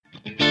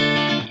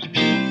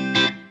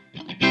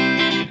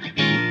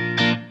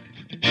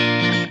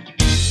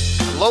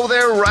Hello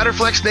there,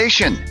 RiderFlex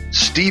Nation.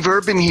 Steve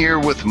Urban here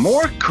with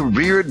more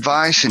career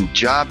advice and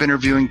job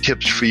interviewing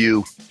tips for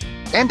you.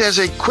 And as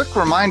a quick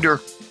reminder,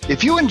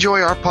 if you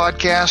enjoy our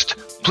podcast,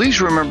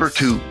 please remember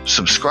to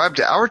subscribe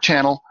to our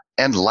channel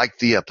and like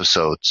the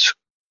episodes.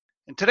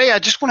 And today I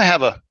just want to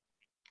have a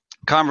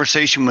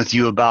conversation with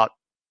you about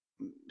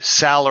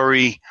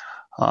salary,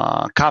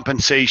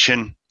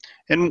 compensation,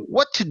 and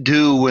what to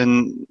do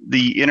when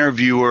the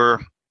interviewer,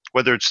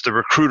 whether it's the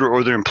recruiter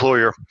or the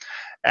employer,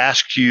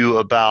 asks you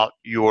about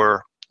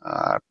your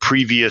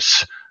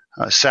previous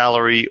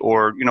salary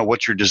or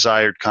what your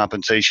desired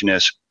compensation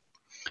is.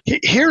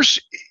 Here's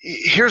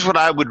what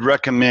I would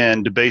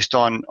recommend based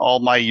on all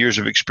my years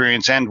of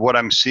experience and what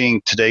I'm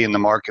seeing today in the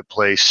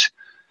marketplace.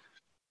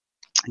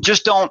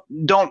 Just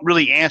don't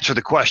really answer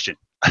the question.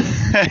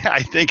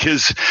 I think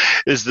is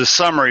the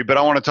summary, but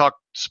I want to talk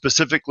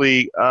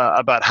specifically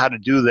about how to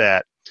do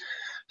that.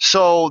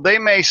 So they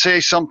may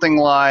say something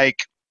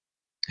like,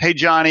 "Hey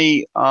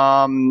Johnny,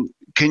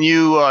 can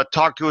you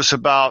talk to us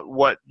about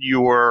what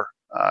your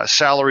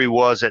salary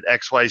was at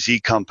XYZ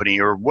company,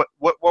 or what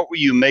were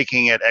you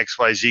making at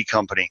XYZ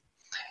company?"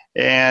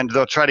 And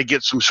they'll try to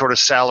get some sort of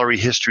salary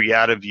history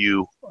out of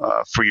you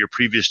for your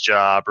previous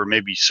job or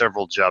maybe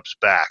several jobs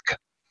back.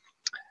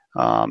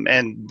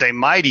 And they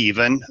might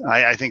even,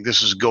 I think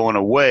this is going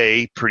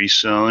away pretty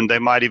soon, they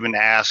might even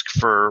ask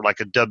for like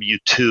a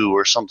W-2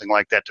 or something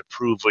like that to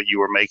prove what you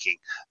were making.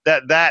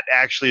 That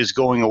actually is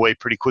going away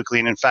pretty quickly.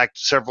 And in fact,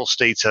 several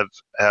states have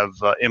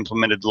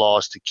implemented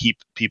laws to keep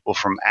people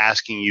from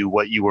asking you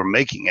what you were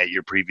making at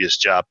your previous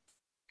job.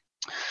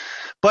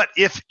 But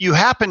if you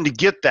happen to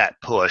get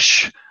that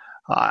push,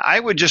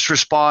 I would just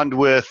respond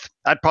with,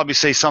 I'd probably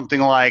say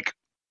something like,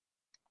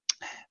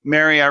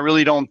 "Mary, I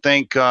really don't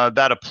think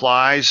that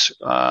applies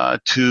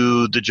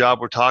to the job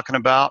we're talking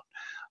about.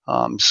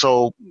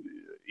 So,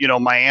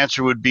 my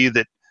answer would be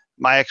that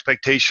my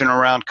expectation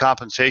around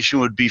compensation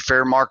would be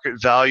fair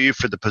market value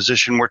for the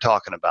position we're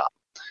talking about.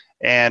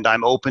 And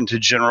I'm open to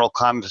general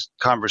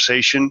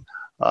conversation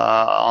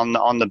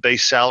on the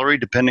base salary,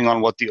 depending on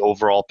what the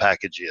overall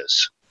package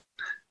is."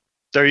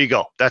 There you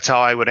go. That's how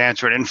I would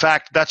answer it. In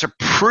fact, that's a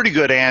pretty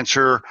good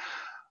answer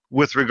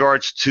with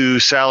regards to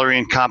salary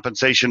and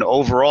compensation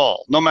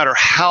overall. No matter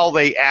how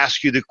they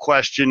ask you the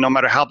question, no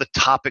matter how the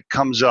topic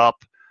comes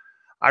up,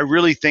 I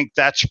really think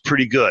that's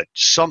pretty good.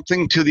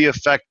 Something to the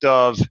effect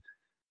of,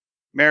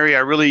 "Mary, I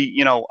really,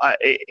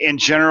 in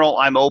general,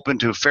 I'm open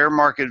to fair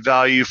market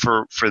value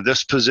for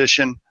this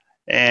position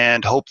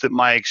and hope that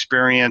my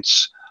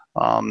experience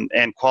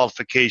and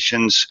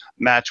qualifications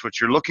match what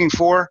you're looking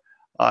for.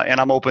 And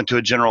I'm open to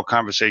a general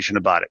conversation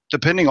about it,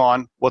 depending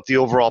on what the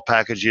overall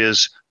package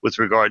is with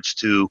regards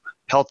to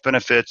health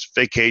benefits,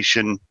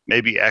 vacation,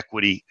 maybe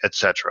equity,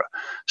 etc."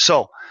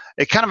 So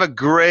a kind of a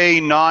gray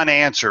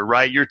non-answer,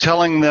 right? You're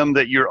telling them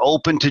that you're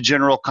open to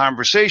general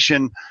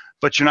conversation,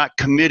 but you're not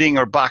committing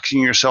or boxing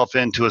yourself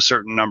into a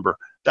certain number.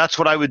 That's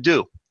what I would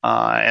do.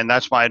 And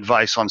that's my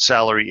advice on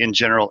salary in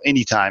general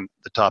anytime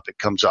the topic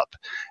comes up.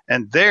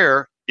 And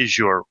there is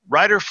your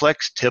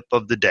RiderFlex tip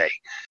of the day.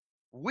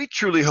 We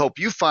truly hope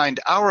you find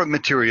our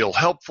material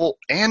helpful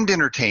and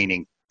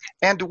entertaining.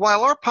 And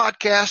while our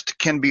podcast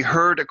can be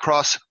heard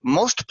across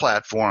most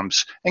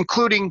platforms,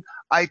 including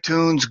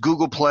iTunes,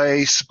 Google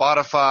Play,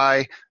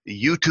 Spotify,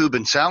 YouTube,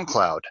 and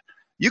SoundCloud,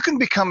 you can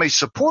become a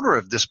supporter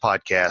of this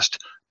podcast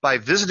by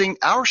visiting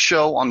our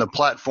show on the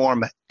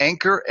platform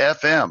Anchor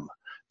FM.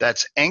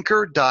 That's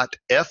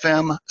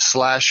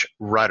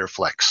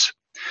anchor.fm/RiderFlex.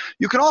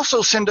 You can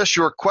also send us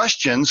your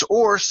questions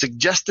or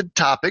suggested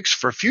topics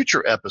for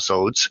future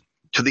episodes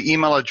to the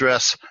email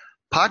address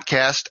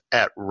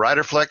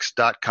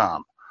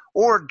podcast@riderflex.com,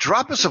 or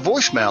drop us a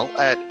voicemail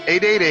at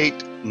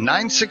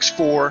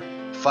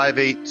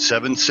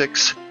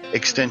 888-964-5876,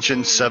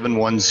 extension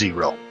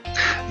 710.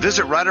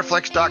 Visit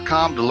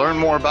riderflex.com to learn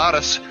more about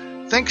us.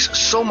 Thanks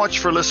so much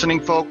for listening,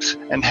 folks,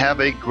 and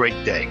have a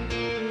great day.